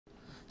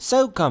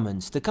So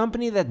Cummins, the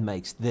company that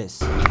makes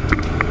this.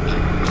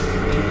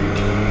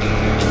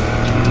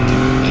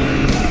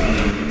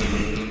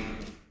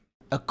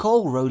 A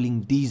coal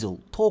rolling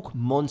diesel torque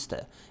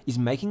monster is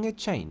making a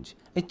change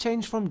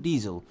from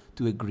diesel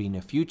to a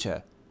greener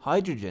future,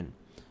 hydrogen.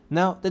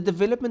 Now, the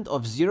development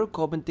of zero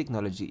carbon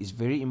technology is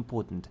very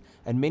important,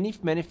 and many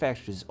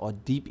manufacturers are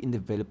deep in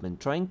development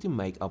trying to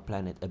make our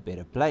planet a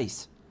better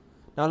place.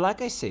 Now,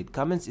 like I said,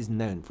 Cummins is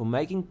known for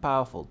making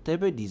powerful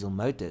turbo diesel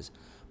motors,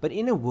 but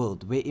in a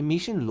world where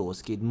emission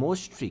laws get more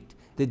strict,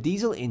 the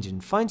diesel engine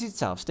finds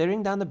itself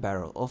staring down the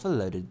barrel of a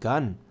loaded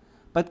gun.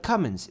 But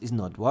Cummins is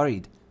not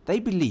worried.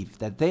 They believe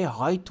that their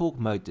high torque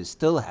motors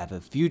still have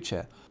a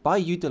future by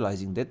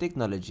utilizing the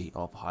technology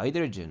of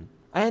hydrogen.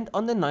 And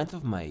on the 9th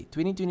of May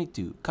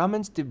 2022,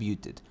 Cummins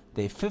debuted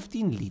their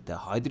 15-litre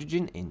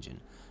hydrogen engine.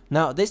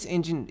 Now, this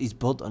engine is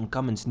built on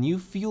Cummins' new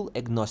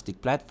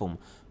fuel-agnostic platform,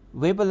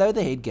 where below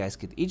the head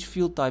gasket each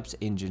fuel type's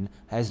engine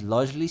has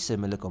largely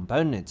similar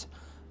components.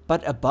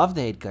 But above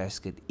the head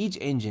gasket, each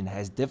engine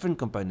has different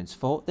components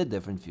for the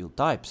different fuel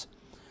types.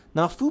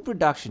 Now, full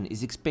production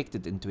is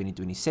expected in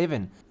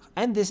 2027,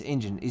 and this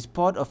engine is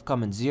part of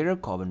Cummins' zero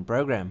carbon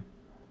program.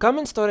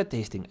 Cummins started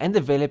testing and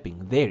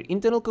developing their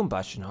internal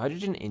combustion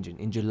hydrogen engine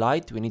in July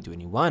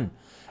 2021,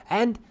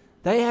 and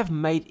they have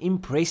made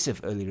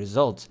impressive early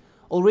results,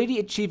 already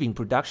achieving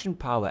production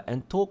power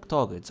and torque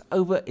targets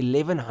over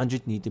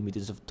 1100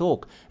 Nm of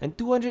torque and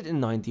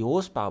 290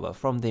 horsepower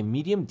from their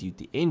medium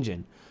duty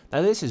engine.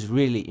 Now, this is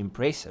really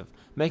impressive,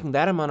 making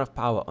that amount of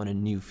power on a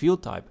new fuel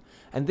type.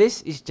 And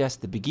this is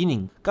just the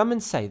beginning.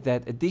 Cummins say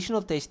that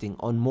additional testing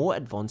on more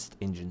advanced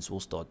engines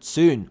will start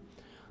soon.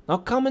 Now,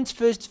 Cummins'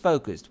 first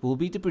focus will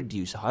be to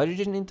produce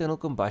hydrogen internal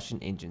combustion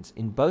engines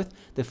in both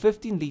the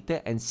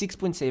 15-litre and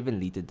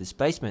 6.7-litre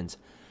displacements,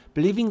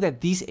 believing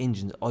that these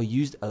engines are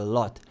used a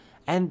lot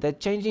and that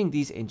changing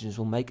these engines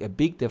will make a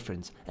big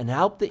difference and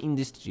help the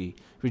industry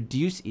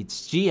reduce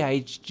its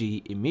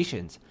GHG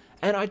emissions.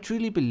 And I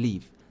truly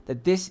believe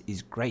that this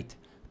is great.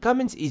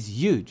 Cummins is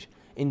huge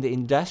in the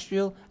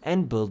industrial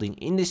and building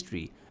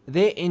industry.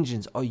 Their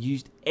engines are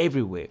used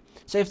everywhere,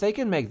 so if they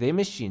can make their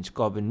machines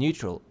carbon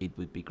neutral, it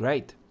would be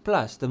great.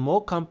 Plus, the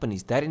more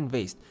companies that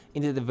invest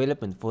in the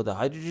development for the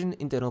hydrogen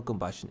internal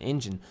combustion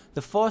engine,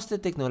 the faster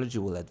technology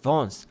will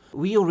advance.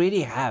 We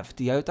already have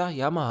Toyota,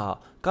 Yamaha,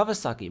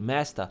 Kawasaki,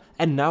 Mazda,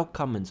 and now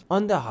Cummins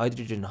on the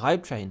hydrogen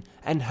hype train,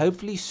 and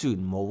hopefully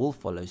soon more will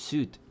follow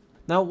suit.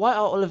 Now, why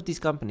are all of these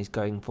companies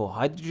going for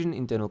hydrogen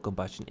internal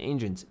combustion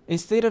engines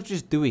instead of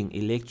just doing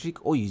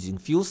electric or using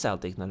fuel cell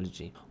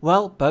technology?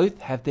 Well,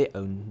 both have their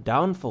own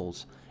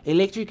downfalls.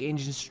 Electric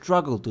engines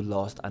struggle to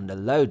last under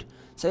load,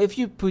 so if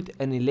you put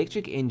an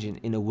electric engine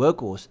in a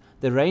workhorse,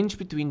 the range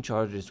between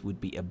charges would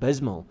be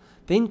abysmal.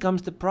 Then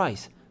comes the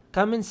price.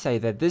 Cummins say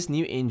that this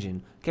new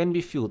engine can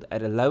be fueled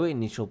at a lower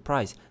initial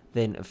price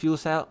than a fuel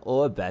cell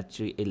or a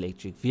battery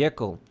electric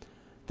vehicle.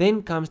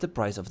 Then comes the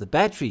price of the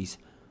batteries,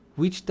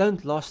 which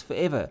don't last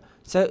forever.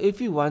 So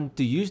if you want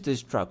to use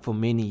this truck for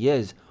many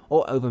years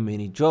or over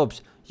many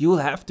jobs, you will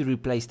have to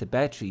replace the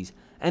batteries,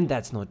 and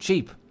that's not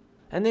cheap.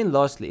 And then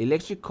lastly,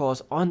 electric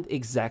cars aren't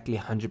exactly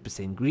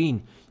 100%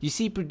 green. You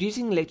see,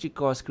 producing electric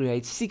cars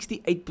creates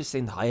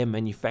 68% higher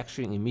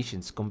manufacturing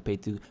emissions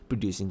compared to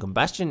producing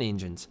combustion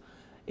engines.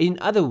 In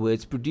other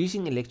words,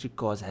 producing electric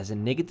cars has a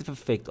negative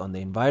effect on the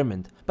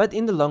environment. But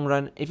in the long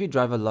run, if you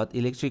drive a lot,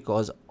 electric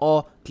cars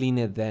are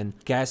cleaner than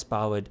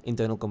gas-powered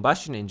internal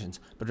combustion engines.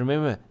 But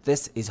remember,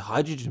 this is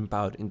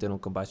hydrogen-powered internal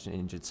combustion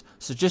engines,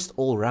 so just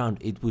all round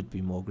it would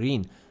be more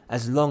green,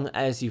 as long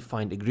as you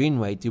find a green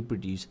way to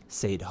produce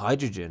said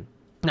hydrogen.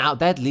 Now,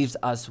 that leaves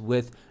us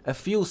with a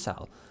fuel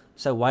cell.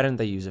 So why don't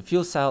they use a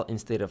fuel cell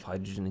instead of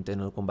hydrogen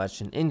internal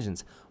combustion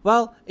engines?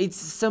 Well, it's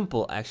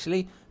simple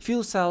actually.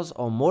 Fuel cells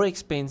are more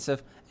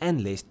expensive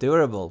and less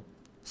durable.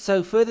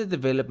 So further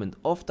development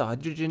of the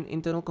hydrogen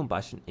internal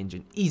combustion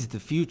engine is the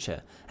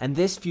future, and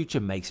this future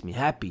makes me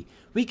happy.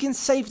 We can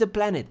save the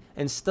planet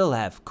and still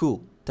have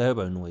cool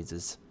turbo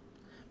noises.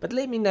 But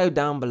let me know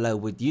down below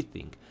what you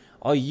think.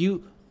 Are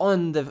you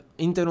on the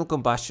internal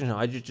combustion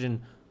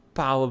hydrogen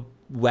power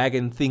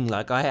wagon thing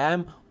like I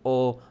am,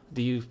 or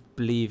do you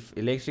believe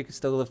electric is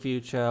still the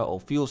future, or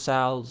fuel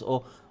cells,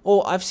 or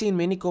I've seen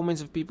many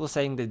comments of people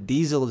saying that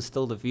diesel is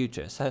still the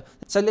future. So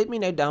let me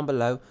know down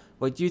below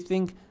what you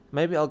think.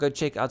 Maybe I'll go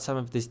check out some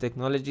of these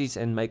technologies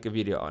and make a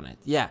video on it.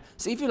 Yeah,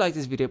 so if you like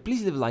this video,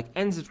 please leave a like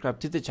and subscribe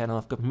to the channel.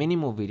 I've got many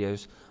more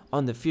videos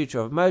on the future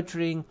of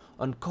motoring,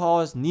 on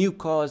cars, new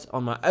cars,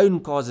 on my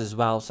own cars as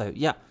well. So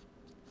yeah,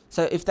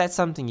 so if that's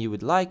something you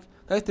would like,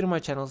 go through my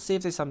channel, see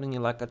if there's something you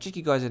like. I'll check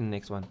you guys in the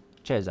next one.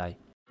 Cheers, eh?